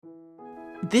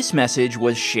This message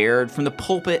was shared from the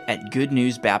pulpit at Good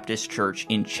News Baptist Church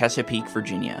in Chesapeake,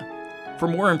 Virginia. For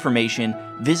more information,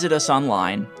 visit us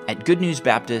online at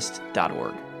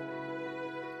goodnewsbaptist.org.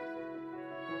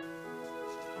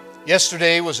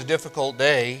 Yesterday was a difficult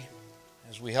day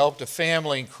as we helped a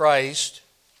family in Christ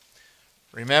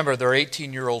remember their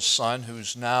 18-year-old son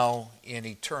who's now in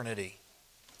eternity.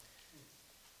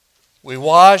 We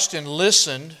watched and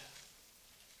listened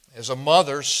as a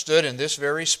mother stood in this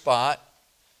very spot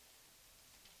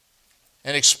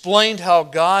and explained how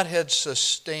God had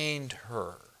sustained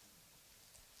her.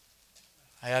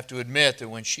 I have to admit that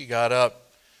when she got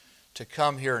up to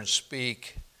come here and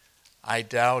speak, I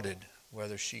doubted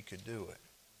whether she could do it.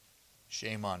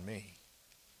 Shame on me.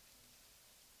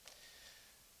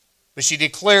 But she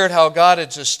declared how God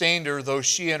had sustained her, though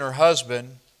she and her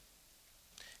husband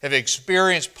have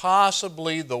experienced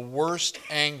possibly the worst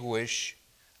anguish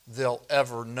they'll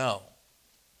ever know.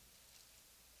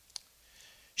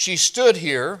 She stood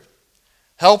here,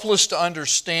 helpless to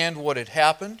understand what had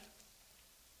happened,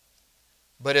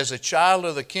 but as a child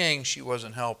of the King, she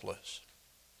wasn't helpless.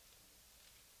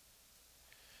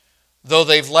 Though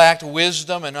they've lacked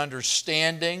wisdom and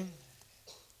understanding,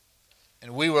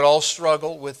 and we would all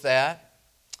struggle with that,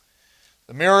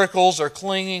 the miracles are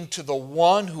clinging to the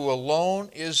one who alone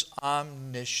is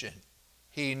omniscient.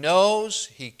 He knows,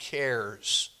 He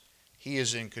cares, He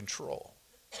is in control.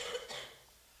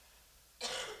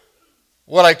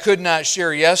 What I could not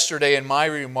share yesterday in my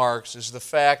remarks is the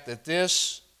fact that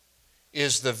this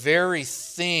is the very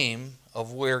theme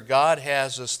of where God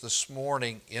has us this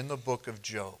morning in the book of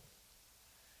Job.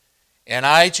 And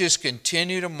I just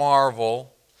continue to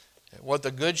marvel at what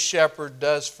the Good Shepherd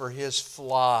does for His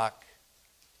flock,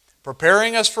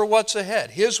 preparing us for what's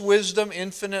ahead. His wisdom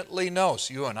infinitely knows.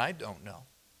 You and I don't know.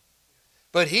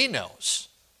 But He knows.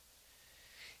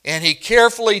 And He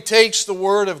carefully takes the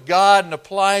Word of God and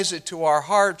applies it to our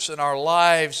hearts and our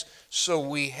lives so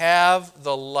we have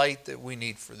the light that we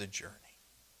need for the journey.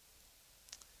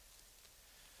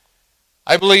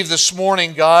 I believe this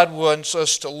morning God wants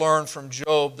us to learn from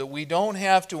Job that we don't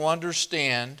have to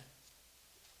understand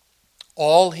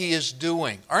all he is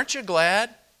doing. Aren't you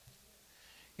glad?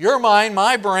 Your mind,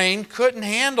 my brain couldn't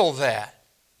handle that.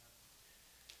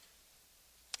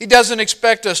 He doesn't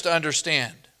expect us to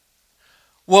understand.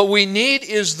 What we need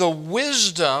is the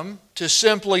wisdom to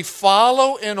simply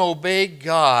follow and obey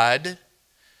God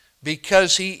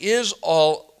because He is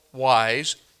all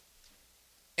wise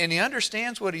and He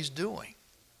understands what He's doing.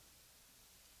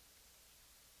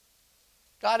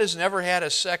 God has never had a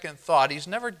second thought. He's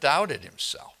never doubted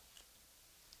Himself.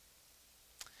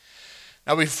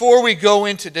 Now, before we go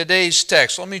into today's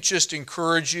text, let me just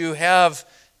encourage you, have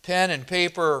pen and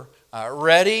paper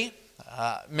ready.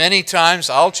 Many times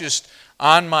I'll just,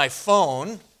 on my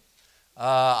phone,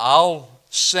 I'll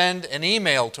send an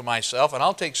email to myself and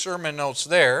I'll take sermon notes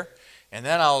there and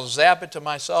then I'll zap it to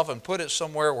myself and put it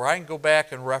somewhere where I can go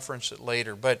back and reference it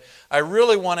later. But I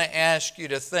really want to ask you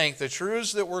to think the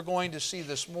truths that we're going to see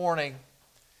this morning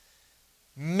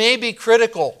may be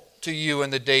critical to you in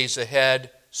the days ahead.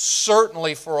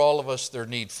 Certainly for all of us, they're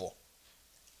needful.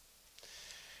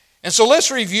 And so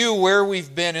let's review where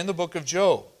we've been in the book of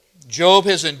Job. Job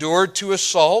has endured 2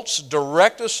 assaults,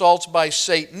 direct assaults by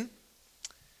Satan.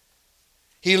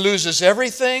 He loses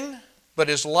everything but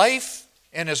his life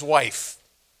and his wife.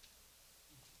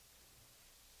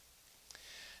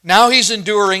 Now he's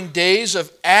enduring days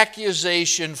of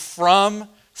accusation from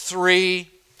 3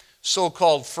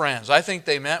 so-called friends. I think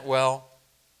they meant well.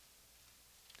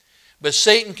 But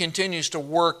Satan continues to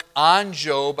work on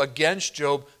Job, against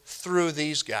Job, through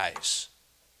these guys.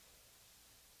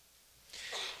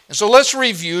 And so let's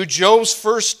review Job's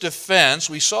first defense.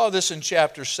 We saw this in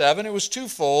chapter 7. It was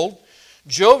twofold.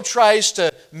 Job tries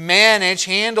to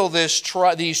handle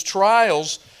these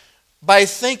trials by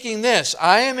thinking this: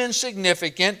 I am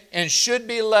insignificant and should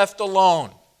be left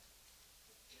alone.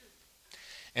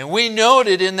 And we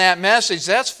noted in that message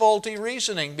that's faulty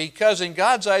reasoning, because in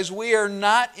God's eyes we are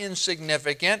not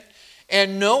insignificant,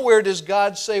 and nowhere does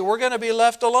God say we're going to be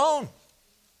left alone.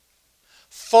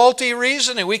 Faulty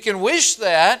reasoning. We can wish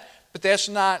that, but that's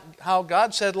not how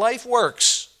God said life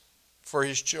works for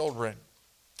His children.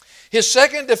 His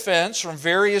second defense from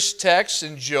various texts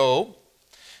in Job,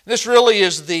 this really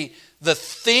is the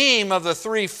theme of the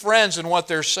 3 friends and what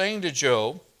they're saying to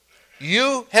Job.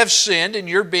 You have sinned and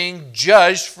you're being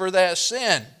judged for that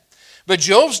sin. But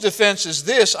Job's defense is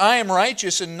this: I am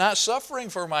righteous and not suffering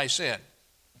for my sin.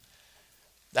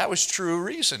 That was true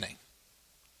reasoning.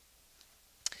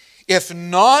 If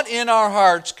naught in our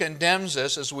hearts condemns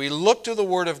us as we look to the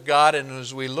Word of God and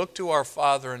as we look to our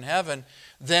Father in heaven,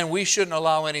 then we shouldn't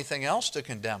allow anything else to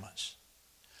condemn us.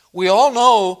 We all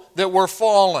know that we're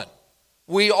fallen.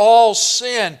 We all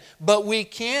sin, but we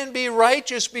can be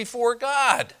righteous before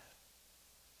God.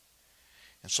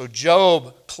 And so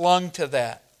Job clung to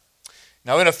that.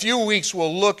 Now in a few weeks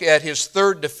we'll look at his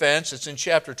third defense. It's in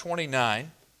chapter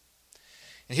 29.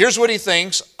 And here's what he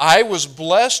thinks: I was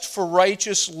blessed for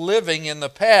righteous living in the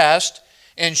past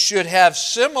and should have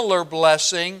similar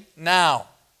blessing now.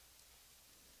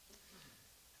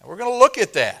 And we're going to look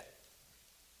at that.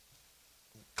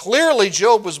 Clearly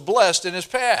Job was blessed in his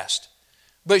past.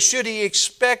 But should he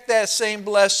expect that same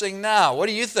blessing now? What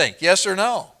do you think? Yes or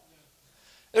no?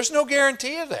 There's no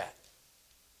guarantee of that.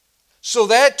 So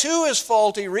that too is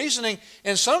faulty reasoning,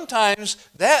 and sometimes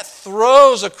that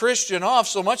throws a Christian off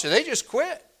so much that they just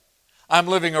quit. I'm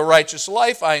living a righteous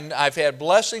life. I've had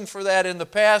blessing for that in the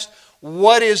past.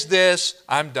 What is this?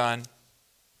 I'm done.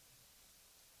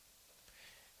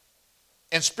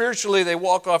 And spiritually they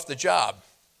walk off the job.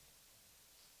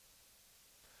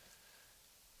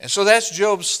 And so that's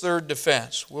Job's third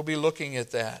defense. We'll be looking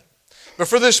at that. But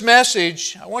for this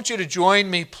message, I want you to join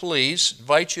me, please. I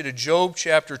invite you to Job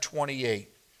chapter 28.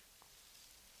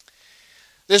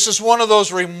 This is one of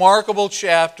those remarkable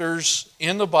chapters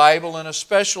in the Bible, and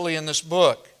especially in this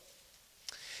book.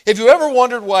 Have you ever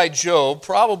wondered why Job,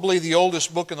 probably the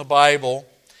oldest book in the Bible,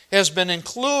 has been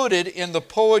included in the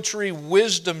poetry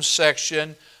wisdom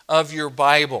section of your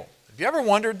Bible? Have you ever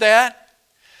wondered that?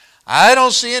 I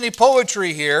don't see any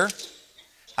poetry here.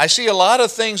 I see a lot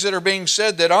of things that are being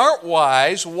said that aren't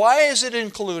wise. Why is it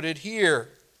included here?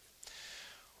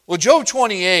 Well, Job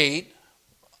 28,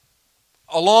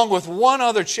 along with one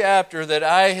other chapter that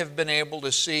I have been able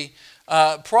to see,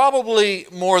 probably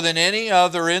more than any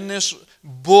other in this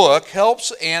book,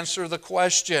 helps answer the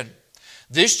question.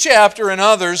 This chapter and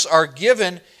others are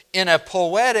given in a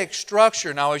poetic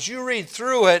structure. Now, as you read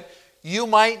through it, you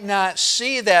might not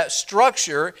see that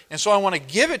structure, and so I want to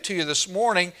give it to you this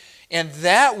morning, and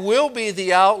that will be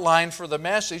the outline for the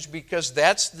message, because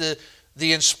that's the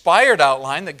inspired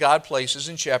outline that God places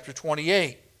in chapter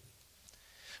 28.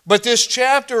 But this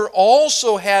chapter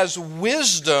also has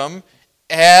wisdom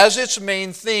as its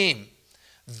main theme.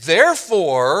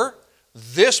 Therefore,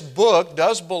 this book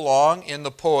does belong in the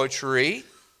poetry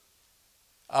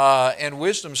and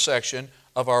wisdom section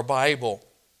of our Bible.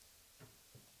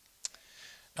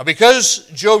 Now, because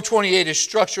Job 28 is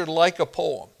structured like a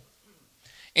poem,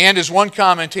 and as one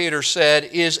commentator said,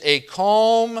 is a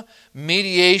calm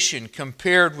mediation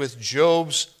compared with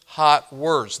Job's hot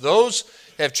words. Those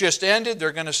have just ended.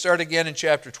 They're going to start again in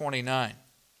chapter 29.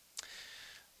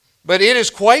 But it is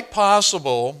quite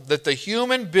possible that the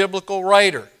human biblical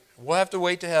writer, we'll have to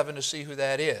wait to heaven to see who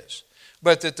that is,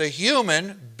 but that the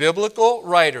human biblical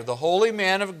writer, the holy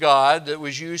man of God that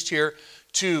was used here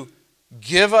to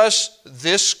give us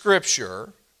this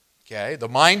scripture, okay, the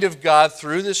mind of God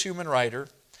through this human writer,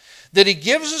 that he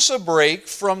gives us a break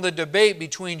from the debate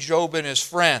between Job and his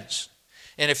friends.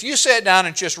 And if you sat down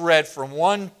and just read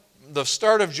from the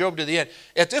start of Job to the end,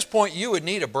 at this point you would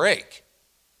need a break.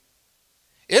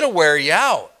 It'll wear you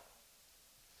out.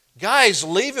 Guys,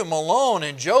 leave him alone,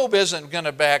 and Job isn't going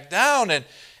to back down,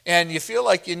 and you feel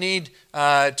like you need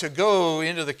to go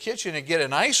into the kitchen and get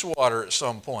an ice water at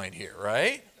some point here,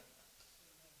 right?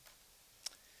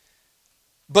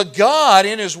 But God,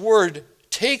 in His Word,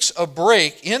 takes a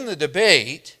break in the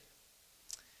debate,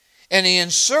 and He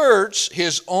inserts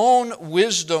His own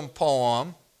wisdom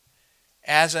poem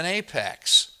as an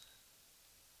apex.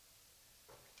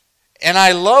 And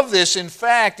I love this. In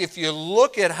fact, if you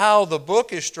look at how the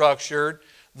book is structured,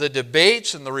 the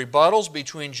debates and the rebuttals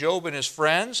between Job and his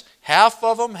friends, half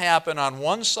of them happen on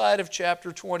one side of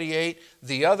chapter 28,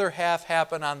 the other half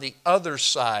happen on the other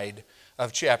side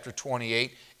of chapter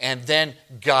 28, and then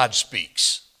God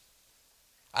speaks.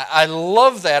 I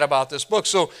love that about this book.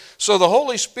 So the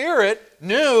Holy Spirit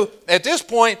knew at this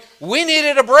point we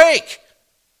needed a break.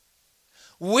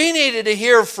 We needed to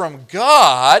hear from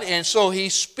God, and so He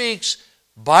speaks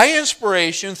by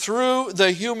inspiration through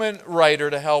the human writer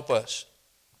to help us.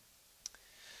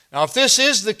 Now, if this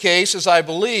is the case, as I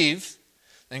believe,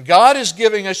 then God is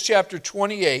giving us chapter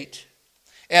 28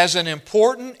 as an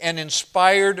important and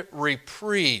inspired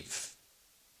reprieve.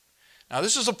 Now,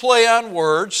 this is a play on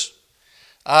words.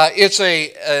 It's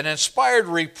an inspired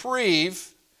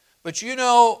reprieve, but you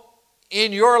know,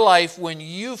 in your life, when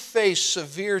you face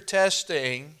severe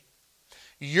testing,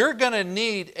 you're going to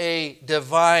need a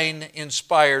divine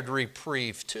inspired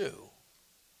reprieve too.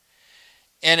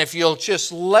 And if you'll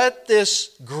just let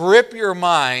this grip your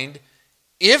mind,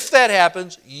 if that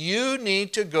happens, you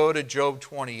need to go to Job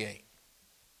 28.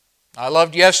 I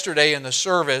loved yesterday in the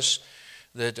service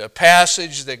that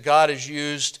passage that God has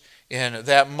used in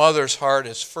that mother's heart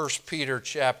is 1 Peter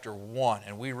chapter 1.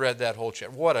 And we read that whole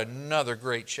chapter. What another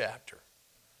great chapter.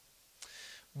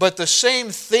 But the same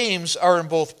themes are in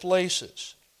both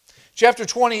places. Chapter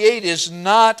 28 is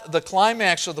not the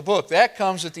climax of the book. That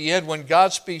comes at the end when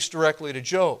God speaks directly to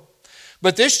Job.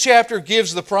 But this chapter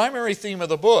gives the primary theme of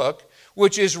the book,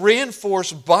 which is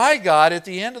reinforced by God at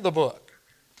the end of the book.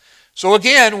 So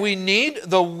again, we need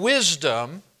the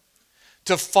wisdom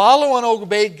to follow and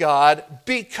obey God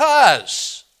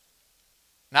because,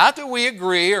 not that we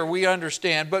agree or we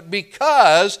understand, but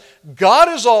because God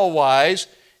is all-wise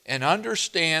and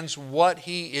understands what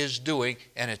He is doing,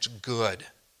 and it's good.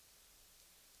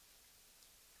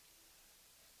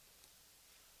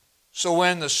 So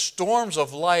when the storms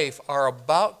of life are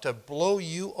about to blow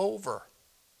you over,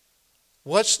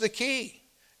 what's the key?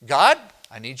 God,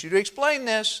 I need you to explain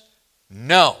this.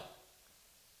 No.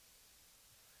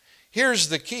 Here's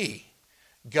the key.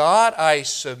 God, I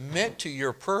submit to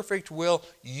your perfect will.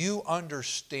 You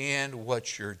understand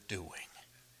what you're doing.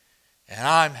 And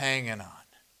I'm hanging on.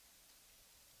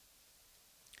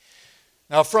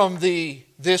 Now from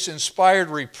this inspired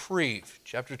reprieve,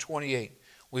 chapter 28,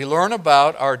 we learn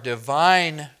about our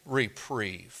divine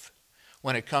reprieve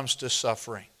when it comes to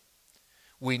suffering.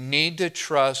 We need to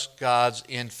trust God's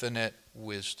infinite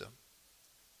wisdom.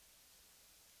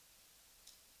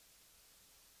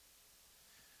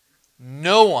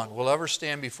 No one will ever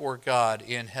stand before God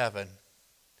in heaven,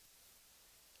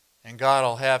 and God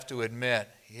will have to admit,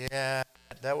 yeah,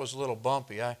 that was a little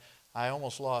bumpy. I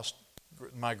almost lost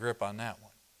my grip on that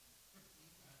one.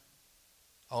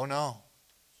 Oh, no.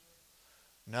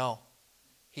 No,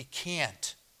 He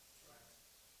can't.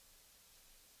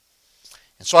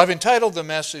 And so I've entitled the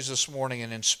message this morning,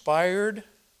 An Inspired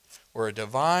or a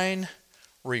Divine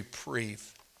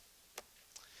Reprieve.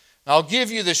 Now, I'll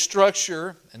give you the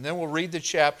structure, and then we'll read the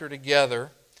chapter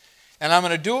together. And I'm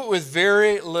going to do it with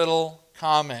very little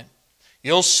comment.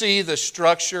 You'll see the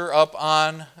structure up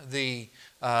on the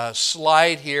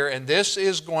slide here, and this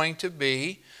is going to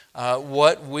be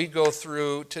what we go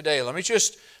through today. Let me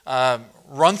just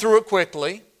run through it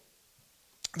quickly.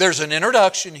 There's an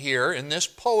introduction here in this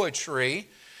poetry.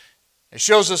 It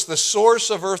shows us the source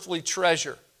of earthly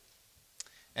treasure.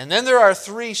 And then there are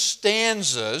 3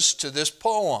 stanzas to this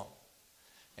poem.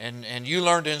 And you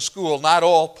learned in school, not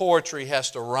all poetry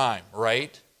has to rhyme,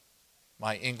 right?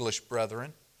 My English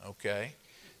brethren, okay.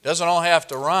 Doesn't all have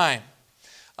to rhyme.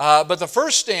 But the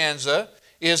first stanza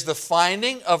is the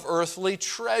finding of earthly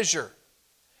treasure.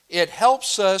 It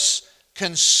helps us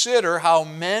consider how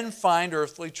men find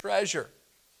earthly treasure.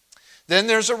 Then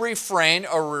there's a refrain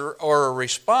or a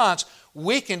response.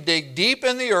 We can dig deep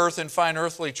in the earth and find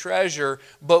earthly treasure,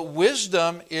 but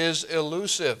wisdom is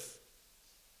elusive.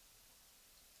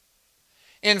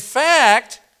 In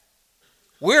fact,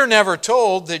 we're never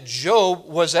told that Job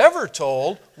was ever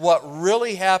told what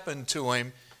really happened to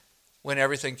him when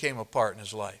everything came apart in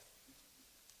his life.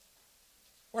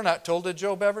 We're not told that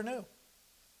Job ever knew.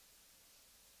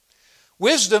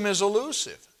 Wisdom is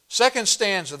elusive. Second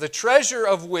stanza, the treasure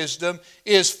of wisdom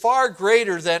is far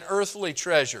greater than earthly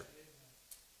treasure.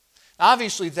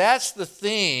 Obviously, that's the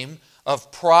theme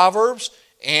of Proverbs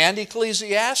and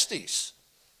Ecclesiastes.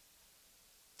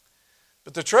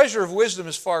 But the treasure of wisdom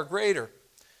is far greater.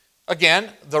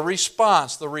 Again, the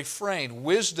response, the refrain,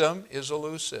 wisdom is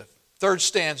elusive. Third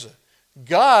stanza,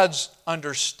 God's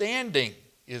understanding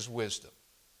is wisdom.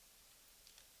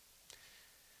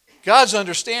 God's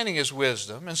understanding is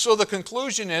wisdom, and so the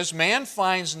conclusion is man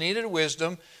finds needed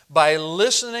wisdom by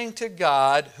listening to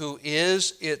God who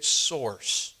is its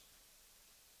source.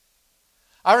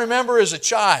 I remember as a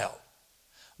child,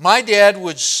 my dad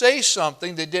would say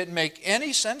something that didn't make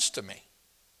any sense to me.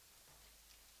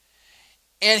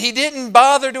 And he didn't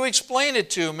bother to explain it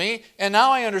to me, and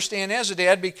now I understand as a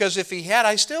dad because if he had,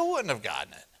 I still wouldn't have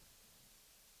gotten it.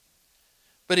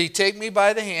 But he'd take me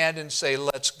by the hand and say,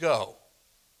 let's go.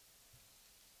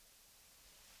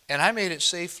 And I made it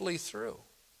safely through.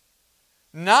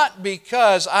 Not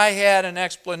because I had an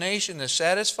explanation that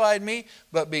satisfied me,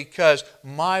 but because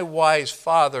my wise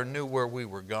father knew where we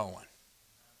were going.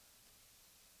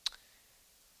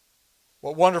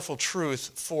 What wonderful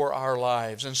truth for our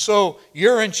lives. And so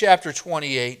you're in chapter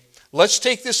 28. Let's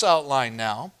take this outline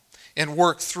now and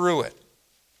work through it.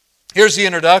 Here's the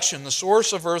introduction, the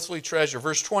source of earthly treasure.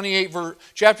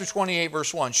 Chapter 28,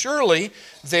 verse 1. Surely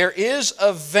there is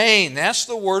a vein, that's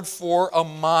the word for a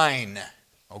mine,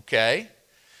 okay?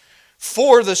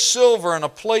 For the silver and a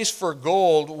place for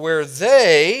gold where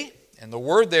they, and the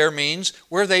word there means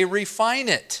where they refine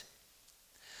it.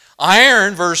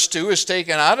 Iron, verse 2, is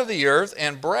taken out of the earth,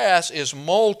 and brass is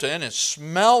molten, it's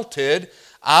smelted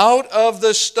out of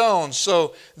the stone.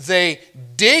 So they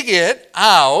dig it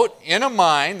out in a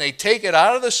mine, they take it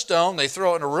out of the stone, they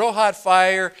throw it in a real hot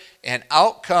fire, and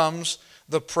out comes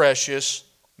the precious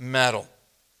metal.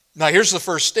 Now here's the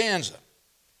first stanza.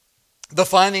 The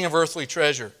finding of earthly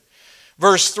treasure.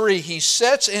 Verse 3, he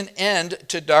sets an end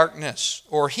to darkness.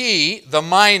 Or he, the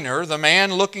miner, the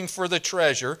man looking for the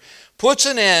treasure, puts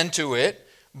an end to it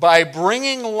by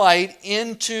bringing light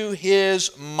into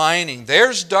his mining.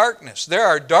 There's darkness. There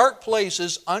are dark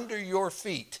places under your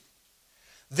feet.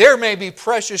 There may be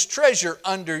precious treasure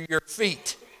under your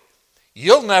feet.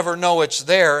 You'll never know it's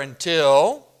there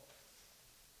until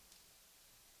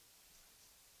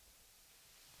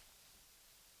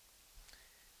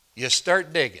you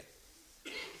start digging.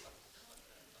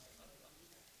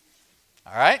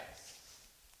 All right?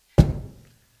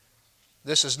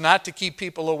 This is not to keep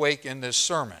people awake in this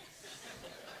sermon,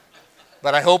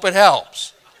 but I hope it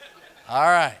helps. All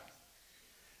right.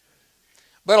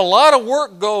 But a lot of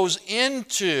work goes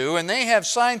into, and they have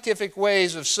scientific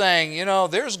ways of saying, you know,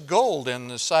 there's gold in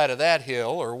the side of that hill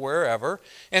or wherever.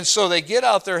 And so they get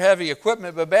out their heavy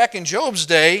equipment, but back in Job's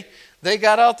day, they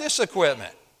got out this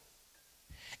equipment.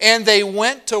 And they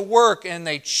went to work and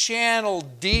they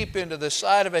channeled deep into the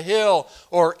side of a hill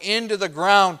or into the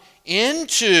ground,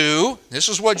 into, this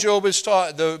is what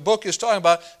the book is talking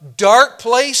about, dark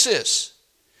places.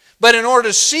 But in order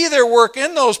to see their work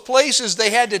in those places,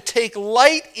 they had to take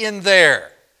light in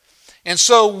there. And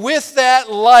so with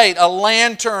that light, a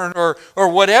lantern or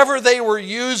whatever they were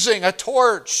using, a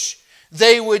torch,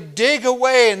 they would dig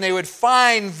away and they would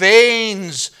find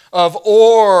veins of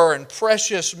ore and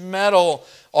precious metal,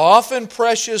 often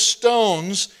precious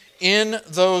stones, in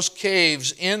those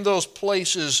caves, in those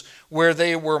places where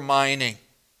they were mining.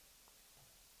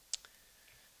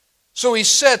 So he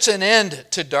sets an end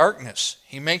to darkness.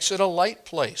 He makes it a light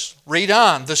place. Read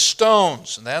on. The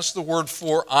stones, and that's the word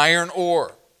for iron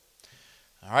ore.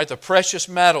 All right, the precious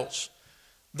metals.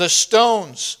 The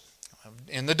stones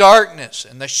in the darkness,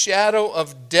 in the shadow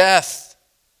of death.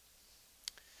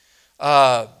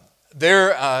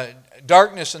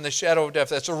 Darkness in the shadow of death.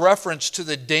 That's a reference to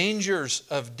the dangers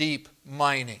of deep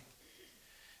mining.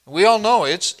 We all know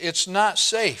it's not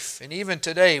safe. And even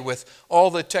today, with all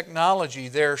the technology,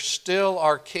 there still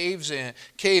are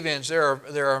cave-ins.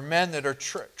 There are men that are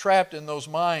trapped in those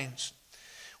mines.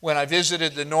 When I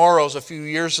visited the Noros a few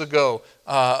years ago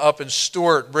up in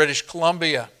Stewart, British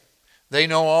Columbia, they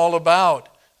know all about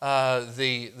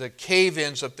the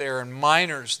cave-ins up there and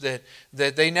miners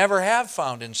that they never have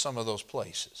found in some of those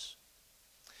places.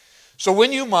 So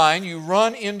when you mine, you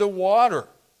run into water.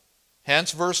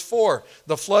 Hence verse 4,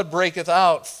 the flood breaketh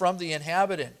out from the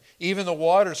inhabitant, even the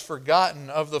waters forgotten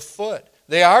of the foot.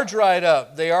 They are dried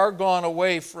up, they are gone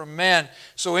away from men.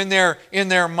 So in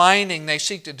their mining, they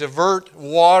seek to divert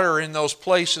water in those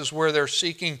places where they're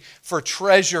seeking for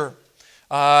treasure.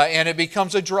 And it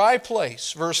becomes a dry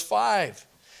place. Verse 5,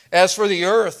 as for the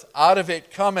earth, out of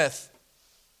it cometh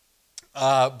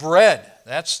bread.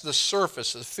 That's the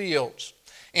surface of the fields.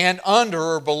 And under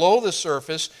or below the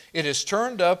surface, it is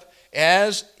turned up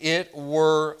as it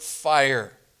were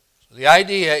fire. So the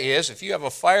idea is, if you have a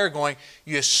fire going,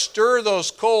 you stir those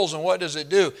coals, and what does it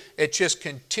do? It just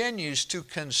continues to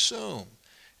consume.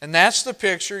 And that's the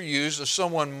picture used of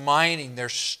someone mining. They're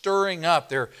stirring up.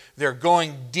 They're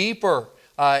going deeper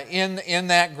in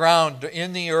that ground,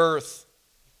 in the earth.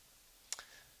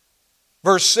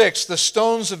 Verse 6, the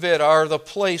stones of it are the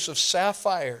place of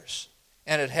sapphires,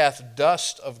 and it hath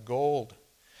dust of gold.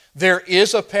 There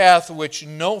is a path which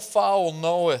no fowl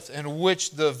knoweth, and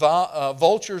which the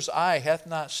vulture's eye hath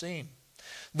not seen.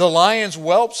 The lion's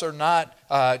whelps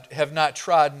have not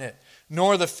trodden it,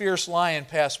 nor the fierce lion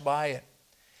passed by it.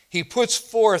 He puts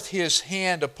forth his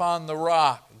hand upon the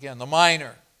rock, again the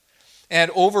miner,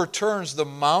 and overturns the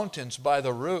mountains by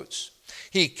the roots.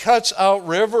 He cuts out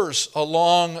rivers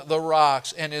along the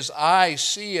rocks, and his eye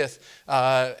seeth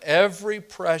every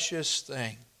precious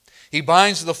thing. He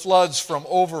binds the floods from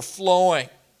overflowing.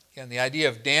 Again, the idea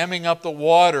of damming up the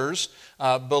waters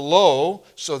below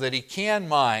so that he can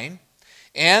mine.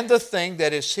 And the thing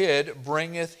that is hid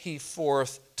bringeth he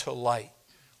forth to light.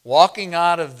 Walking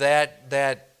out of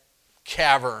that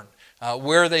cavern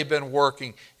where they've been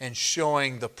working and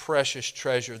showing the precious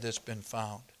treasure that's been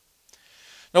found.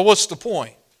 Now, what's the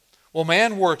point? Well,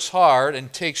 man works hard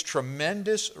and takes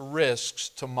tremendous risks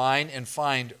to mine and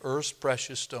find earth's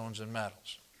precious stones and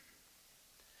metals.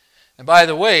 And by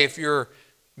the way, if you're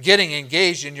getting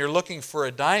engaged and you're looking for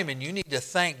a diamond, you need to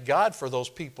thank God for those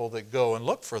people that go and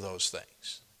look for those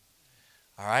things.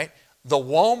 All right? The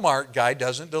Walmart guy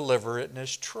doesn't deliver it in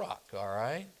his truck, all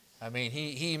right? I mean,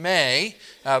 he may,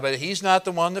 but he's not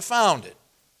the one that found it.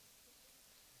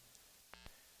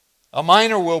 A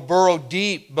miner will burrow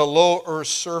deep below Earth's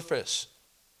surface,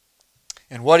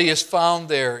 and what he has found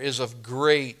there is of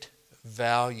great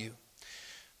value.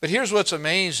 But here's what's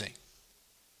amazing.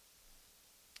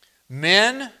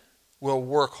 Men will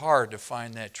work hard to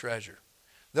find that treasure.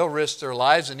 They'll risk their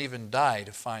lives and even die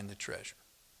to find the treasure.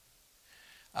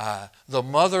 The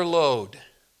mother lode.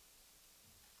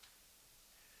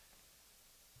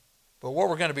 But what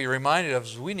we're going to be reminded of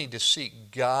is we need to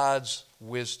seek God's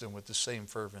wisdom with the same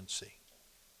fervency.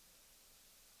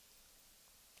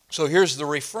 So here's the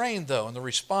refrain, though, and the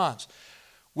response.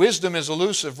 Wisdom is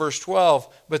elusive, verse 12,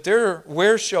 but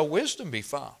where shall wisdom be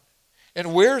found?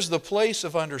 And where's the place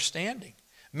of understanding?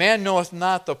 Man knoweth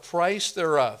not the price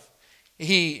thereof.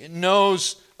 He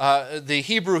knows, the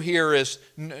Hebrew here is,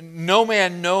 no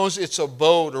man knows its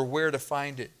abode or where to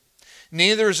find it.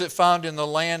 Neither is it found in the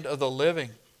land of the living.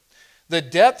 The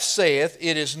depth saith,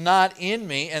 it is not in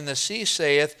me, and the sea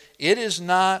saith, it is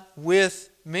not with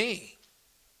me.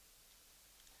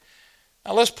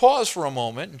 Now let's pause for a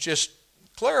moment and just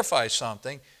clarify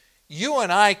something. You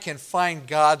and I can find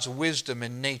God's wisdom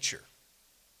in nature.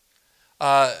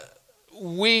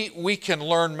 We can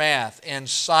learn math and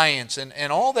science,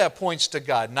 and all that points to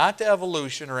God, not to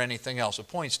evolution or anything else. It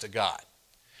points to God.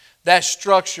 That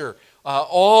structure,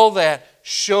 all that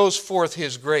shows forth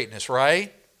His greatness,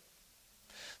 right?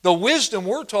 The wisdom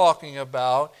we're talking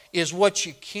about is what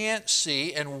you can't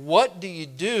see, and what do you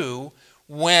do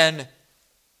when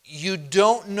you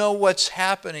don't know what's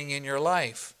happening in your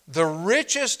life. The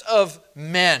richest of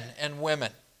men and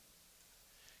women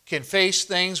can face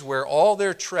things where all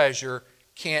their treasure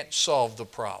can't solve the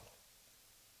problem.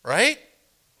 Right?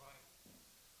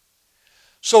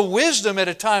 So wisdom at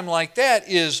a time like that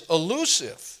is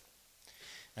elusive.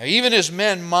 Now, even as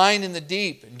men mine in the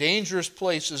deep and dangerous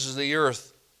places of the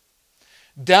earth,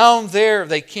 down there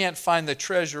they can't find the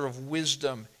treasure of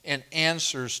wisdom and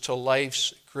answers to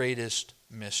life's greatest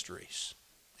mysteries.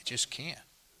 They just can't.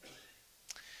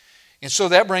 And so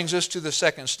that brings us to the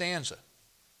second stanza.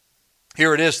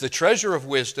 Here it is. The treasure of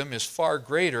wisdom is far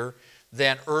greater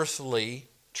than earthly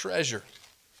treasure.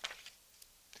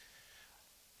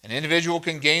 An individual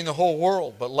can gain the whole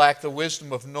world, but lack the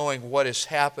wisdom of knowing what is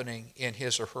happening in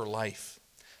his or her life.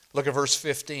 Look at verse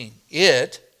 15.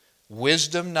 It,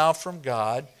 wisdom now from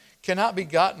God, cannot be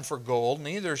gotten for gold,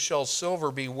 neither shall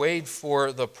silver be weighed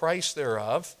for the price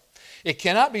thereof. It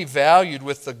cannot be valued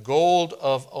with the gold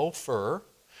of Ophir,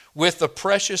 with the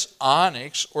precious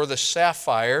onyx or the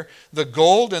sapphire. The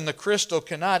gold and the crystal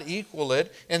cannot equal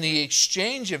it, and the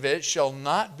exchange of it shall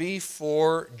not be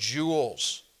for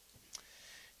jewels.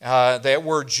 That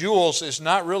word jewels is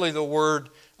not really the word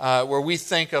where we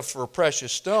think of for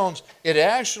precious stones. It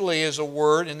actually is a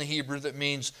word in the Hebrew that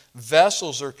means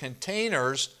vessels or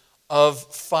containers of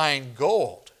fine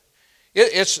gold.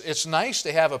 It's nice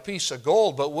to have a piece of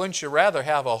gold, but wouldn't you rather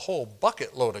have a whole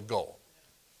bucket load of gold?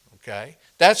 Okay?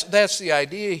 That's the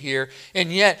idea here.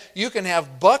 And yet, you can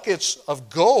have buckets of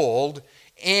gold,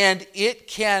 and it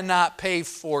cannot pay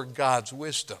for God's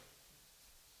wisdom.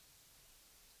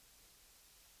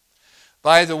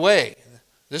 By the way,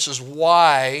 this is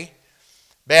why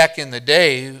back in the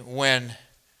day when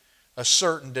a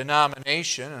certain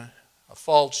denomination, a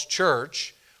false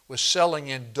church, was selling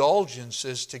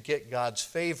indulgences to get God's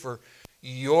favor,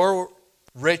 your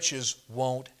riches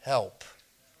won't help.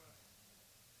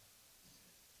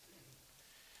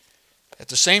 At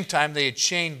the same time, they had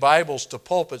chained Bibles to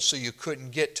pulpits so you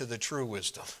couldn't get to the true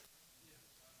wisdom.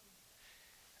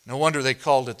 No wonder they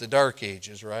called it the Dark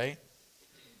Ages, right?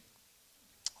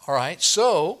 All right,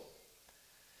 so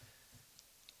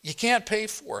you can't pay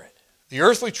for it. The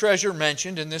earthly treasure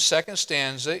mentioned in this second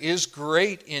stanza is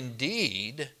great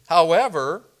indeed.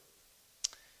 However,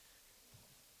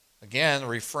 again, the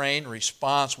refrain,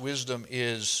 response, wisdom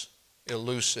is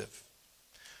elusive.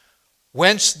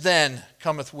 Whence then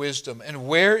cometh wisdom, and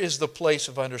where is the place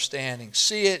of understanding?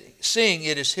 Seeing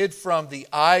it is hid from the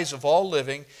eyes of all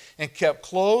living, and kept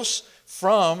close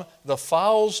from the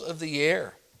fowls of the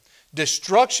air.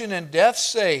 Destruction and death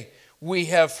say, we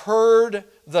have heard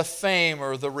the fame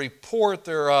or the report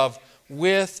thereof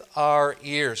with our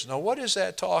ears. Now, what is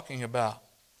that talking about?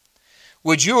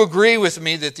 Would you agree with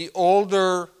me that the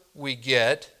older we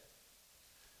get,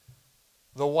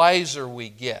 the wiser we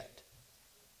get?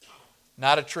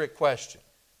 Not a trick question.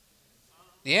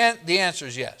 The answer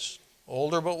is yes.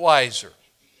 Older but wiser.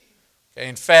 Okay,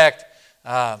 in fact,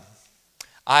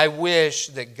 I wish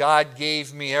that God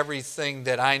gave me everything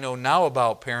that I know now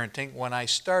about parenting when I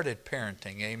started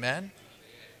parenting. Amen?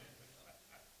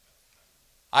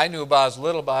 I knew about as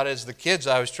little about it as the kids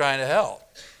I was trying to help.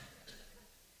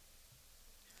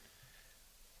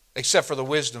 Except for the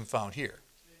wisdom found here.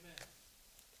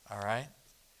 All right?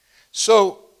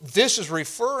 So this is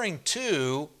referring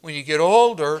to when you get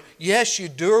older, yes, you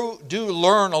do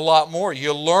learn a lot more.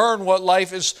 You learn what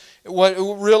life is, what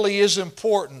really is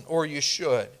important, or you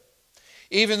should.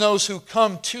 Even those who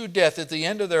come to death at the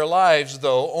end of their lives,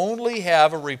 though, only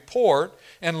have a report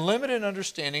and limited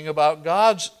understanding about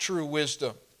God's true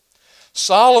wisdom.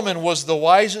 Solomon was the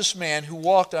wisest man who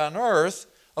walked on earth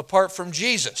apart from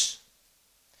Jesus.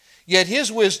 Yet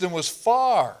his wisdom was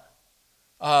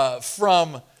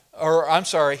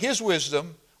his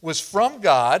wisdom was from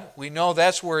God. We know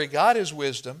that's where he got his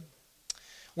wisdom.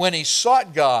 When he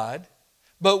sought God,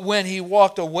 but when he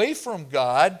walked away from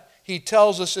God, he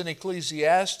tells us in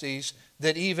Ecclesiastes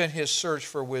that even his search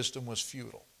for wisdom was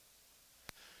futile.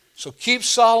 So keep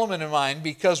Solomon in mind,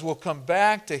 because we'll come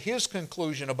back to his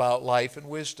conclusion about life and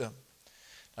wisdom.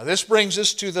 Now this brings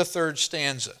us to the third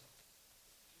stanza.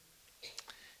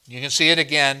 You can see it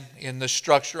again in the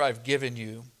structure I've given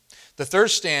you. The third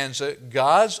stanza,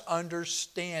 God's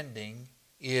understanding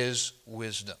is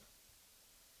wisdom.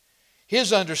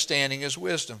 His understanding is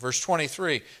wisdom. Verse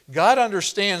 23, God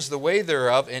understands the way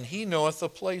thereof, and he knoweth the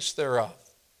place thereof.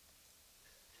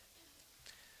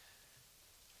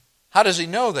 How does he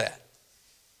know that?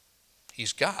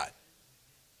 He's God.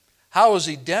 How has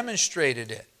he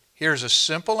demonstrated it? Here's a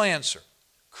simple answer.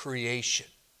 Creation.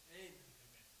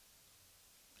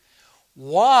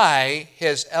 Why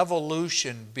has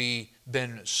evolution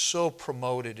been so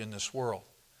promoted in this world?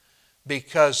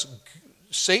 Because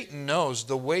Satan knows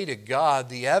the way to God,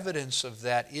 the evidence of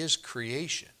that is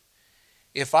creation.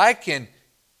 If I can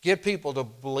get people to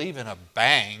believe in a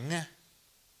bang,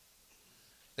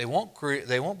 they won't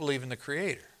believe in the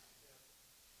Creator.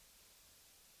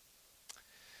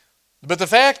 But the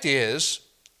fact is,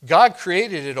 God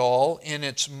created it all in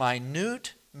its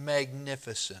minute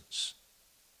magnificence.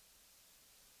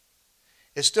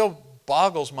 It still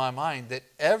boggles my mind that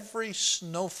every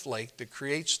snowflake that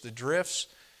creates the drifts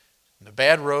and the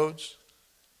bad roads,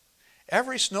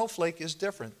 every snowflake is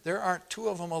different. There aren't two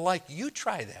of them alike. You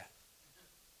try that.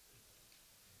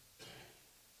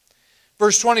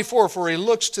 Verse 24, for he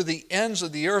looks to the ends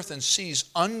of the earth and sees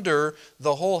under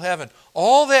the whole heaven.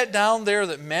 All that down there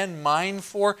that men mine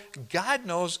for, God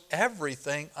knows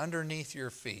everything underneath your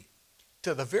feet,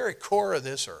 to the very core of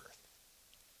this earth.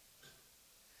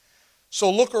 So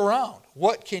look around.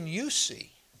 What can you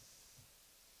see?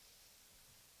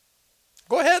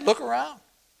 Go ahead, look around.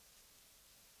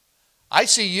 I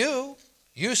see you.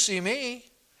 You see me.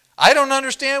 I don't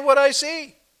understand what I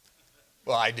see.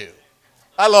 Well, I do.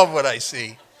 I love what I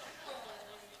see.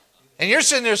 And you're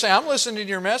sitting there saying, I'm listening to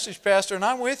your message, Pastor, and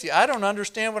I'm with you. I don't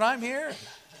understand what I'm hearing.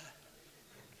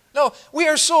 No, we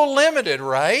are so limited,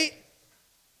 right?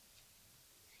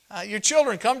 Your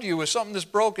children come to you with something that's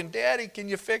broken. Daddy, can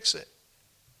you fix it?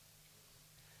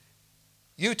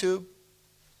 YouTube,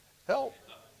 help.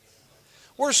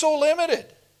 We're so limited.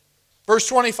 Verse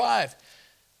 25,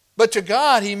 but to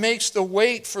God he makes the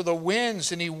weight for the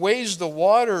winds, and he weighs the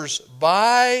waters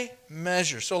by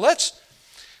measure. So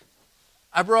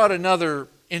I brought another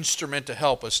instrument to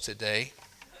help us today.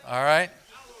 All right?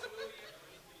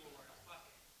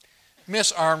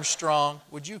 Miss Armstrong,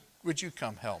 would you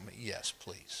come help me? Yes,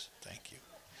 please. Thank you.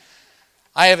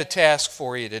 I have a task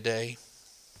for you today.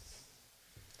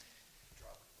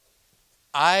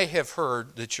 I have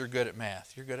heard that you're good at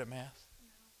math. You're good at math?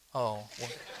 Oh, well,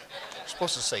 you're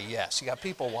supposed to say yes. You got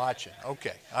people watching.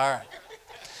 Okay, all right.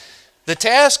 The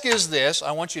task is this.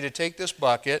 I want you to take this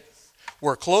bucket.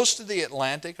 We're close to the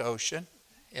Atlantic Ocean,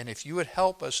 and if you would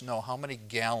help us know how many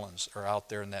gallons are out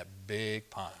there in that big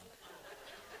pond.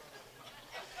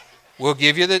 We'll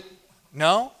give you the...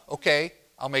 No? Okay,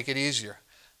 I'll make it easier.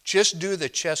 Just do the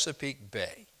Chesapeake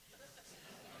Bay.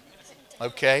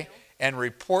 Okay? And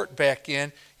report back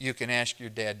in. You can ask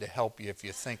your dad to help you if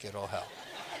you think it'll help.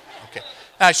 Okay.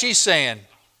 Now she's saying,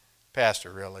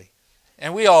 Pastor, really?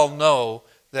 And we all know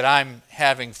that I'm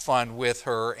having fun with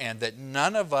her and that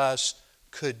none of us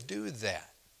could do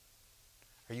that.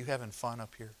 Are you having fun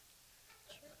up here?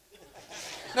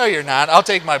 No, you're not. I'll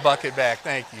take my bucket back.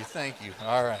 Thank you. Thank you.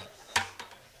 All right.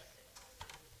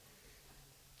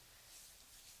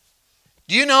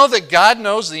 Do you know that God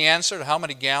knows the answer to how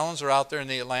many gallons are out there in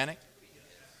the Atlantic?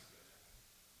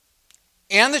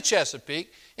 And the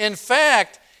Chesapeake. In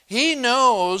fact, he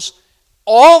knows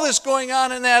all that's going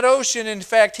on in that ocean. In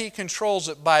fact, he controls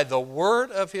it by the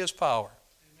word of his power.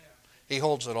 He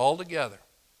holds it all together.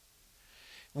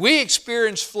 We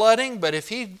experience flooding, but if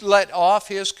He let off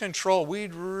His control,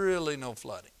 we'd really know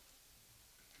flooding.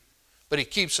 But He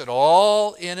keeps it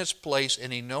all in its place,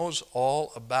 and He knows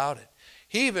all about it.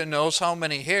 He even knows how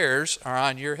many hairs are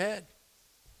on your head.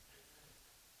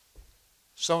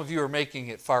 Some of you are making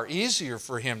it far easier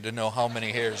for Him to know how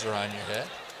many hairs are on your head.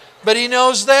 But He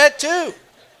knows that too.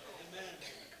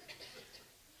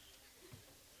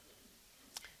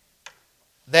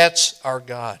 That's our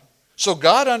God. So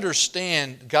God's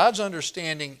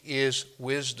understanding is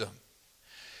wisdom.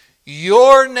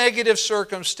 Your negative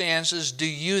circumstances, do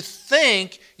you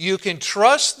think you can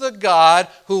trust the God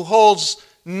who holds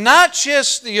not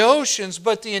just the oceans,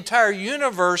 but the entire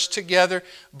universe together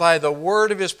by the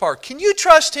word of His power? Can you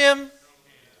trust Him?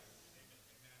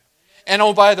 And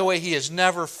oh, by the way, He has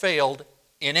never failed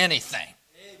in anything.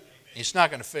 He's not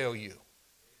going to fail you.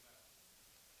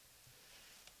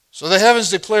 So the heavens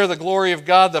declare the glory of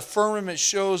God. The firmament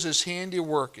shows His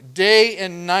handiwork. Day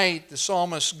and night, the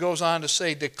psalmist goes on to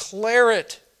say, declare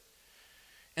it.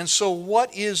 And so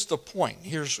what is the point?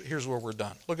 Here's where we're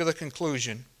done. Look at the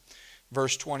conclusion.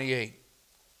 Verse 28.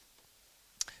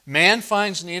 Man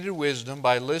finds needed wisdom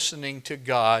by listening to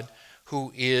God,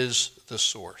 who is the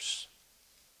source.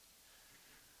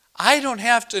 I don't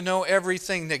have to know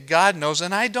everything that God knows,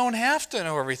 and I don't have to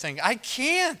know everything. I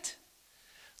can't.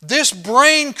 This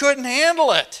brain couldn't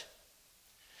handle it.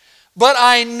 But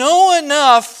I know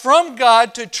enough from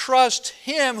God to trust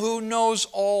Him who knows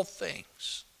all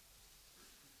things.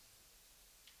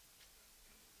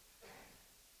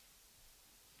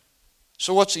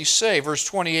 So what's He say? Verse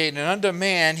 28, and unto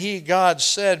man He, God,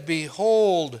 said,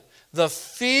 behold, the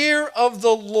fear of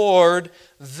the Lord,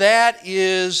 that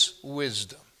is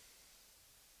wisdom.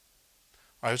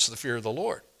 All right, what's the fear of the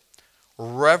Lord?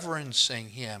 Reverencing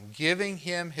Him, giving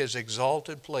Him His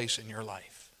exalted place in your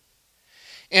life.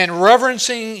 And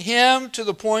reverencing Him to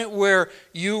the point where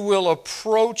you will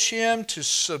approach Him to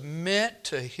submit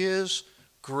to His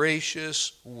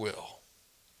gracious will.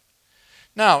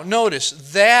 Now, notice,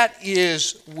 that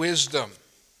is wisdom.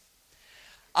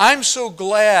 I'm so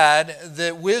glad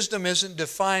that wisdom isn't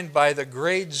defined by the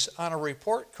grades on a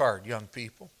report card, young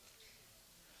people.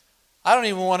 I don't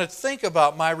even want to think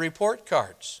about my report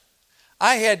cards.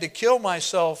 I had to kill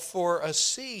myself for a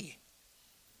C.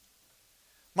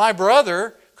 My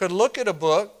brother could look at a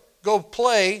book, go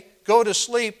play, go to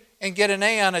sleep, and get an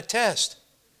A on a test.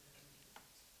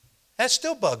 That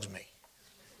still bugs me.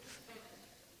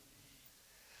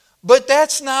 But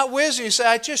that's not wisdom. You say,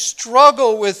 I just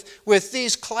struggle with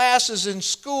these classes in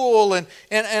school, and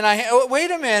wait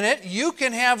a minute, you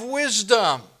can have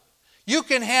wisdom. You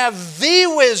can have the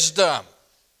wisdom.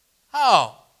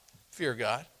 How? Fear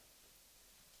God.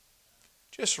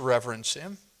 Just reverence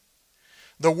Him.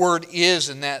 The word is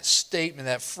in that statement,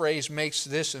 that phrase makes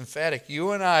this emphatic.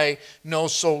 You and I know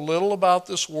so little about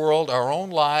this world, our own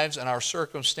lives, and our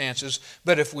circumstances,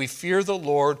 but if we fear the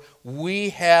Lord, we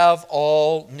have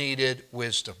all needed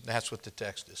wisdom. That's what the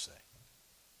text is saying.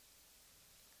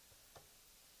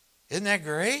 Isn't that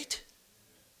great?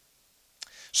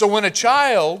 So when a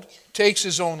child takes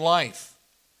his own life,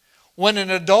 when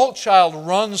an adult child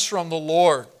runs from the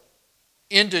Lord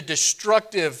into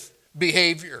destructive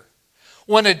behavior,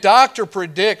 when a doctor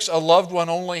predicts a loved one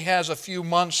only has a few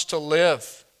months to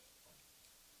live,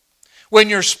 when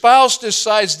your spouse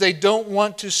decides they don't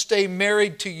want to stay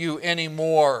married to you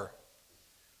anymore,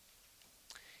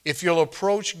 if you'll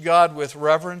approach God with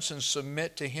reverence and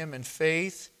submit to Him in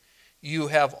faith, you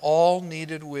have all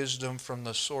needed wisdom from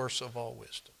the source of all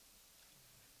wisdom.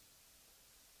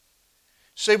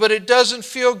 Say, but it doesn't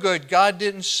feel good. God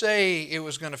didn't say it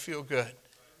was going to feel good.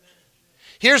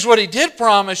 Here's what He did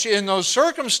promise you in those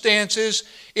circumstances.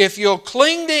 If you'll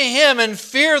cling to Him and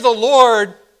fear the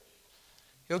Lord,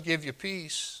 He'll give you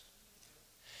peace.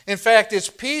 In fact,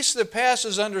 it's peace that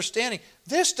passes understanding.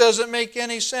 This doesn't make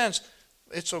any sense.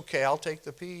 It's okay, I'll take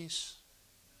the peace.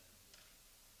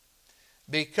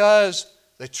 Because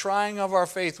the trying of our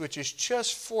faith, which is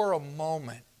just for a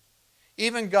moment,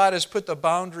 even God has put the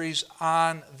boundaries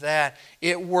on that.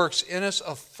 It works in us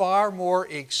a far more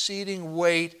exceeding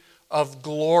weight of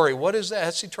glory. What is that?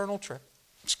 That's eternal treasure.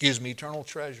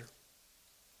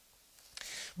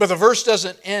 But the verse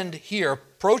doesn't end here.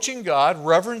 Approaching God,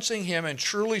 reverencing Him, and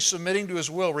truly submitting to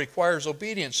His will requires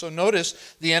obedience. So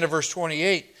notice the end of verse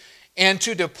 28. And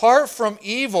to depart from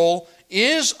evil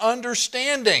is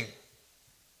understanding.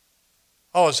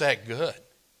 Oh, is that good?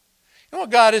 You know what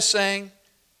God is saying?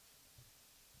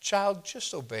 Child,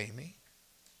 just obey me.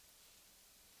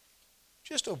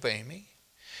 Just obey me.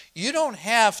 You don't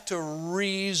have to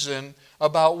reason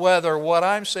about whether what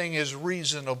I'm saying is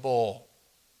reasonable.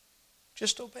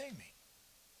 Just obey me.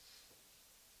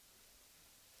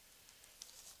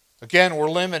 Again, we're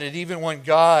limited even when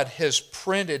God has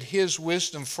printed His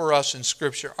wisdom for us in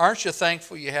Scripture. Aren't you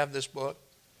thankful you have this book?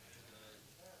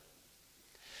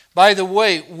 By the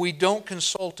way, we don't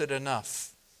consult it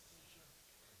enough.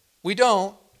 We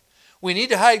don't. We need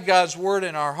to hide God's Word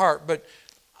in our heart, but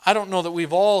I don't know that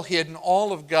we've all hidden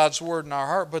all of God's Word in our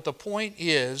heart, but the point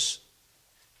is,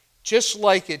 just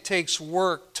like it takes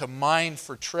work to mine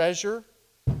for treasure,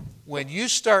 when you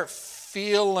start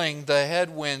feeling the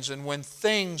headwinds and when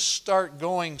things start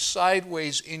going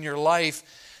sideways in your life,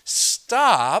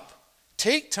 stop,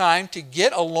 take time to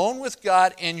get alone with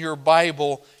God and your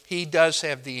Bible. He does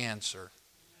have the answer.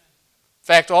 In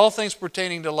fact, all things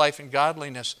pertaining to life and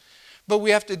godliness. But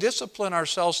we have to discipline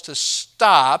ourselves to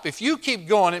stop. If you keep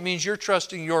going, it means you're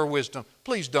trusting your wisdom.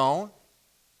 Please don't.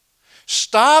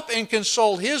 Stop and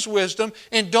consult His wisdom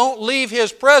and don't leave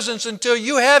His presence until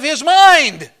you have His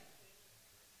mind.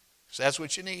 Because that's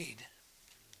what you need.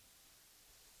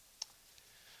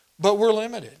 But we're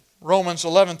limited. Romans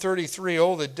 11:33,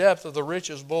 oh, the depth of the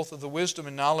riches, both of the wisdom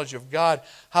and knowledge of God.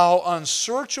 How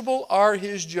unsearchable are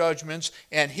His judgments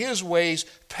and His ways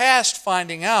past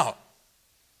finding out.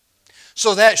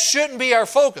 So that shouldn't be our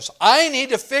focus. I need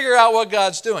to figure out what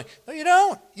God's doing. No, you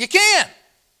don't. You can't.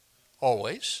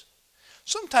 Always.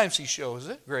 Sometimes He shows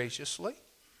it graciously.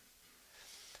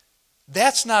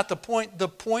 That's not the point. The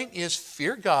point is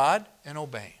fear God and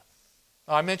obey Him.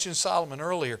 I mentioned Solomon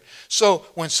earlier. So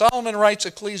when Solomon writes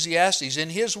Ecclesiastes, in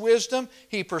his wisdom,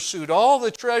 he pursued all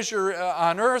the treasure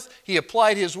on earth. He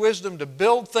applied his wisdom to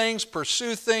build things,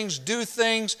 pursue things, do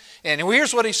things. And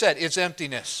here's what he said, it's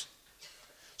emptiness.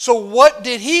 So what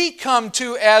did he come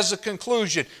to as a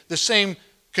conclusion? The same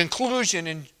conclusion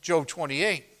in Job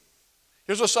 28.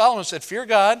 Here's what Solomon said, fear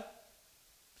God,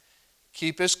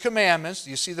 keep His commandments.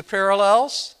 Do you see the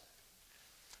parallels?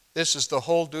 This is the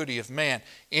whole duty of man.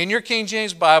 In your King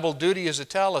James Bible, duty is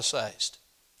italicized.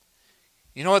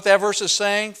 You know what that verse is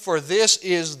saying? For this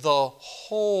is the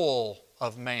whole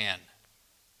of man.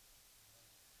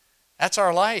 That's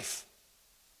our life.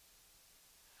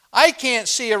 I can't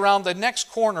see around the next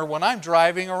corner when I'm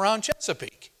driving around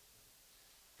Chesapeake.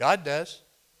 God does.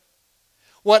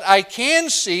 What I can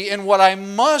see and what I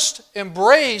must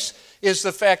embrace is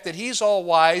the fact that He's all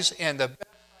wise and the best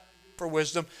for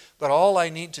wisdom, but all I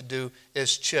need to do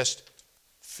is just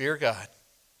fear God,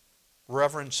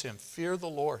 reverence Him, fear the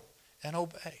Lord, and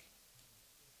obey.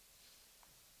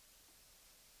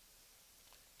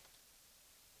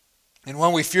 And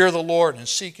when we fear the Lord and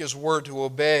seek His word to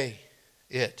obey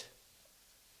it,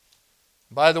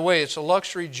 by the way, it's a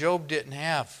luxury Job didn't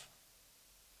have.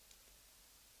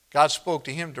 God spoke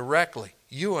to him directly.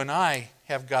 You and I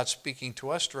have God speaking to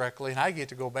us directly, and I get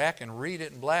to go back and read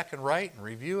it in black and white and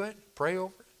review it, pray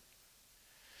over it.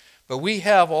 But we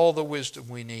have all the wisdom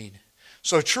we need.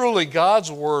 So truly, God's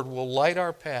word will light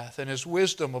our path, and His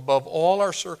wisdom above all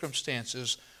our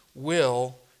circumstances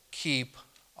will keep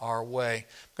our way.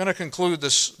 I'm going to conclude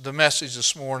the message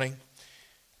this morning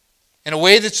in a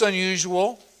way that's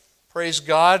unusual. Praise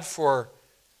God for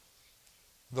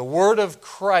the word of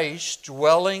Christ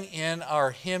dwelling in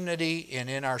our hymnody and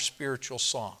in our spiritual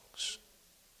songs.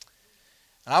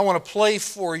 And I want to play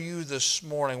for you this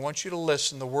morning. I want you to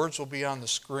listen. The words will be on the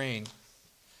screen.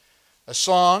 A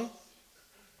song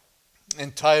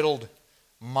entitled,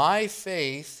 My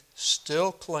Faith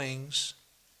Still Clings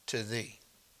to Thee.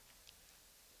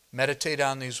 Meditate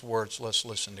on these words. Let's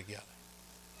listen together.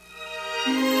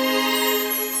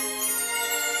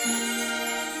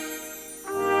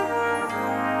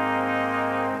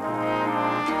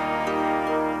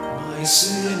 My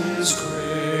sin is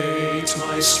great,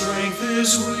 my strength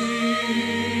is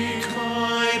weak,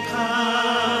 my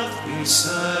path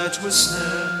beset with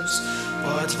snares,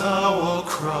 but Thou, O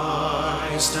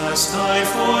Christ, hast died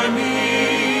for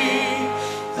me,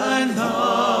 and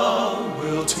Thou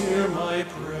wilt hear my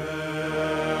prayers.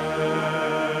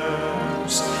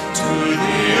 To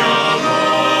Thee alone,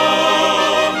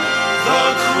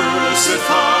 the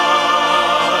crucified,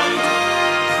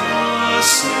 the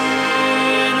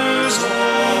sinner's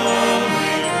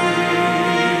only plea,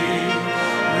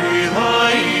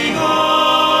 relying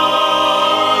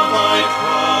on Thy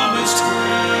promised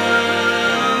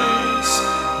grace,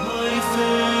 my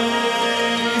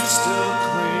faith still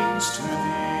clings to Thee.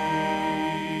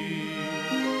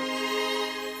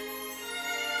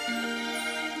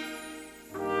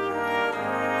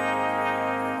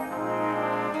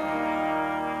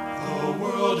 The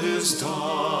world is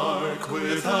dark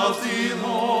without Thee,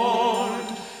 Lord.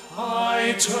 I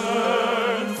may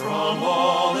turn from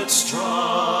all its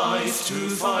strife to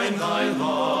find thy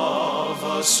love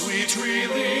a sweet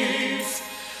relief.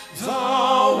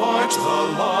 Thou art the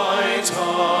light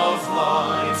of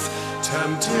life.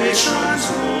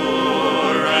 Temptations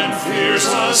lure and fears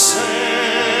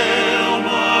assail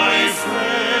my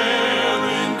frail,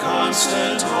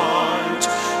 inconstant heart.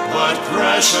 But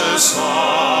precious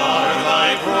are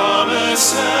thy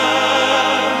promises,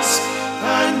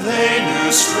 and they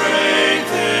new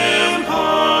strength impart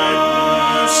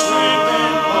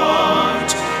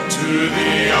to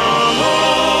thee alone,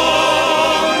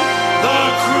 the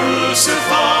crucified,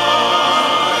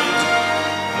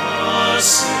 the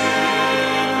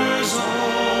sinner's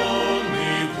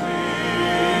only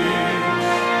plea,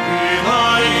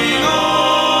 relying on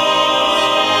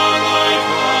thy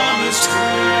promised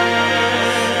grace,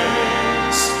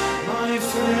 my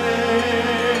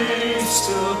faith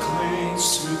still clings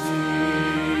to thee.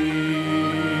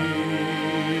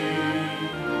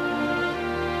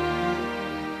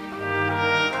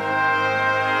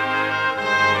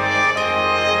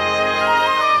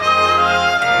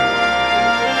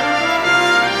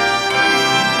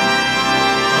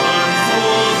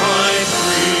 Unfold thy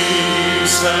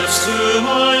precepts to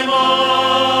my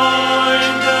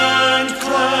mind and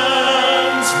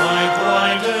cleanse my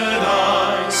blinded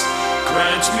eyes.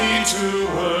 Grant me to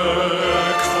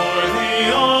work for thee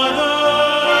on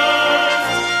earth,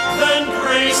 then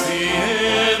praise thee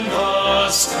in the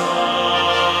skies.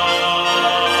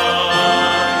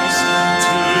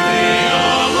 To thee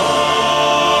alone,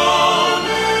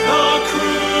 the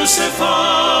crucified,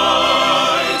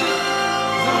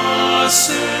 the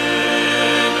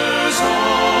sinner's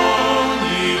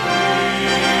only plea,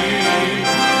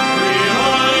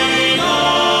 relying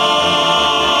on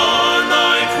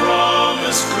thy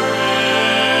promised grace,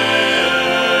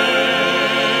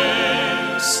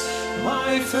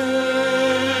 my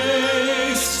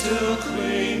faith still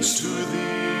clings to thee.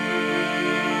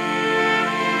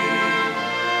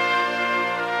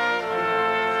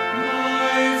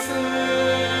 My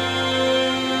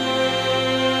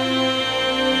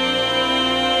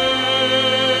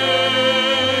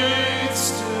faith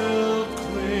still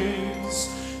clings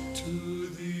to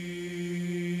thee.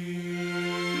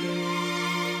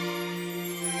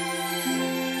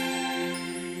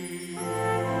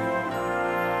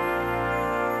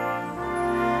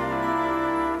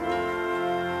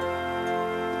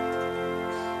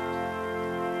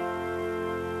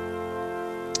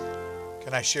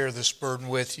 Can I share this burden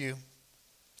with you?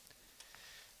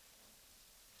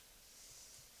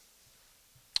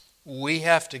 We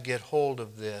have to get hold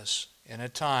of this in a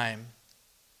time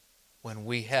when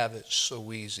we have it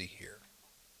so easy here.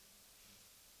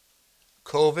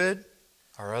 COVID,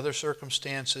 or other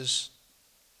circumstances,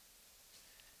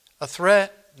 a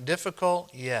threat, difficult,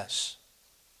 yes.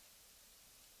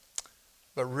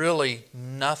 But really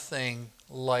nothing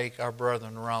like our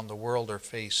brethren around the world are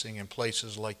facing in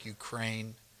places like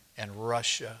Ukraine and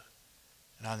Russia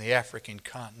and on the African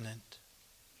continent.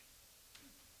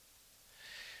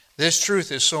 This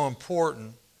truth is so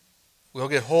important. We'll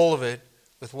get hold of it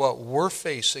with what we're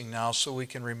facing now so we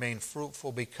can remain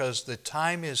fruitful, because the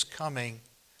time is coming,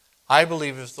 I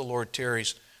believe, if the Lord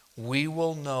tarries, we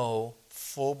will know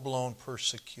full-blown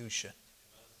persecution.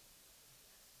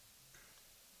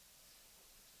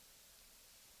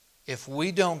 If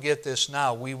we don't get this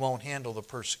now, we won't handle the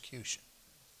persecution.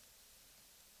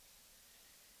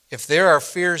 If there are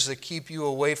fears that keep you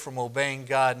away from obeying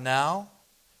God now,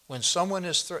 when someone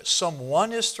is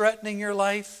threatening your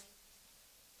life,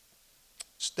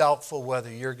 it's doubtful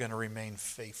whether you're going to remain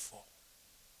faithful.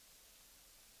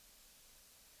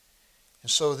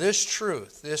 And so this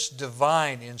truth, this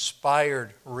divine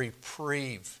inspired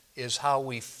reprieve, is how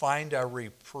we find our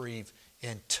reprieve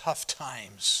in tough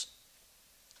times.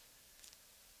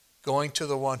 Going to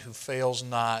the one who fails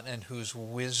not and whose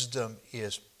wisdom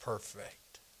is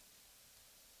perfect.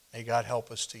 May God help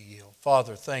us to yield.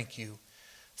 Father, thank you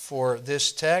for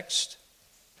this text.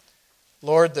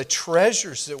 Lord, the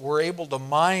treasures that we're able to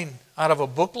mine out of a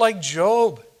book like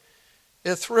Job,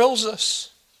 it thrills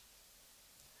us.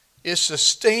 It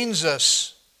sustains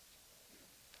us.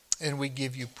 And we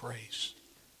give you praise.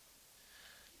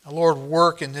 Now, Lord,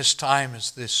 work in this time as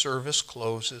this service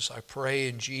closes. I pray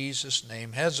in Jesus'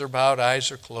 name. Heads are bowed,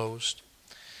 eyes are closed.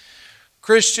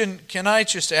 Christian, can I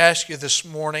just ask you this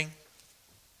morning,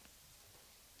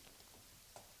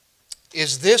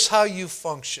 is this how you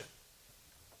function?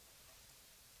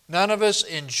 None of us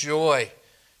enjoy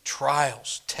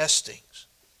trials, testings.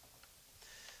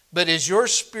 But is your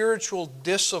spiritual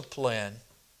discipline,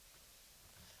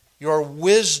 your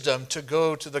wisdom to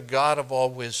go to the God of all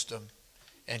wisdom,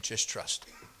 and just trust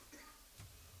Him?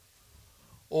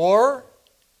 Or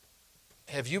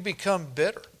have you become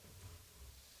bitter?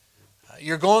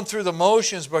 You're going through the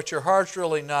motions, but your heart's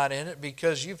really not in it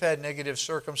because you've had negative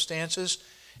circumstances,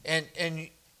 and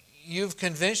you've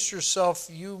convinced yourself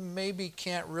you maybe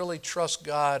can't really trust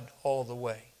God all the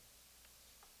way.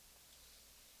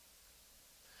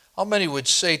 How many would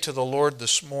say to the Lord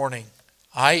this morning,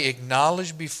 I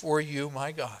acknowledge before you,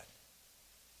 my God,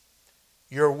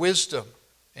 your wisdom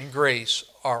and grace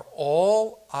are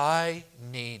all I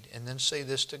need. And then say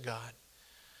this to God.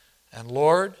 And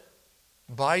Lord,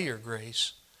 by your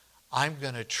grace, I'm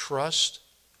going to trust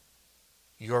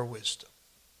your wisdom.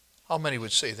 How many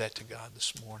would say that to God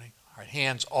this morning? All right,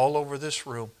 hands all over this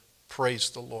room. Praise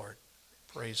the Lord.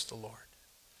 Praise the Lord.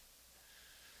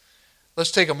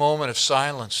 Let's take a moment of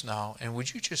silence now. And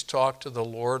would you just talk to the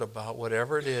Lord about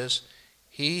whatever it is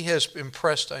He has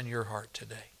impressed on your heart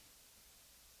today?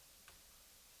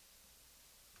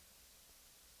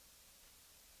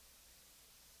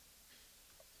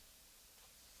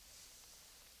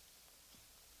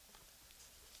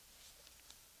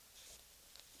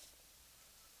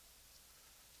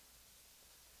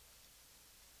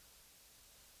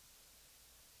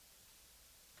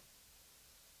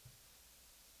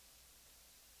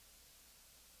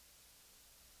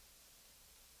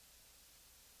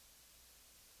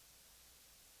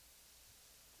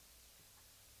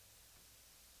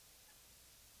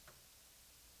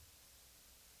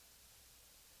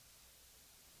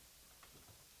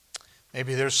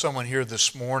 Maybe there's someone here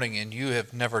this morning and you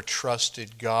have never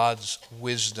trusted God's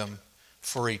wisdom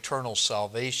for eternal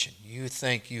salvation. You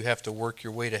think you have to work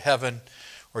your way to heaven,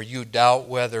 or you doubt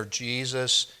whether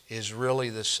Jesus is really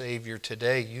the Savior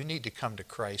today. You need to come to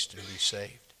Christ and be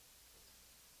saved.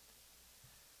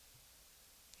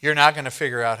 You're not going to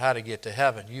figure out how to get to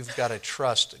heaven. You've got to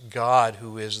trust God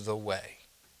who is the way.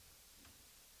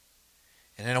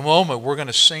 And in a moment, we're going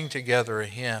to sing together a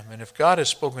hymn. And if God has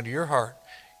spoken to your heart,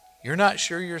 you're not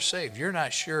sure you're saved, you're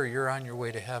not sure you're on your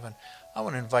way to heaven, I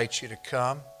want to invite you to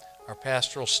come. Our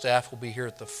pastoral staff will be here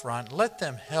at the front. Let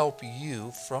them help you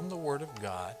from the Word of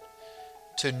God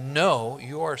to know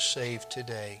you are saved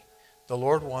today. The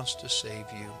Lord wants to save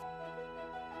you.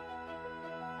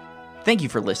 Thank you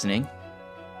for listening.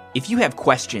 If you have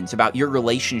questions about your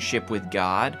relationship with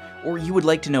God, or you would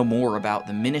like to know more about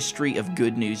the ministry of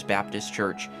Good News Baptist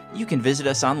Church, you can visit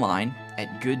us online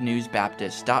at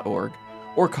goodnewsbaptist.org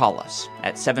or call us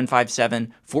at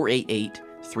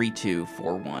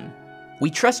 757-488-3241. We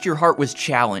trust your heart was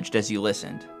challenged as you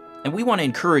listened, and we want to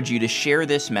encourage you to share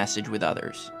this message with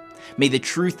others. May the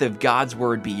truth of God's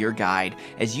Word be your guide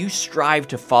as you strive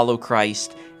to follow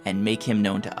Christ and make Him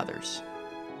known to others.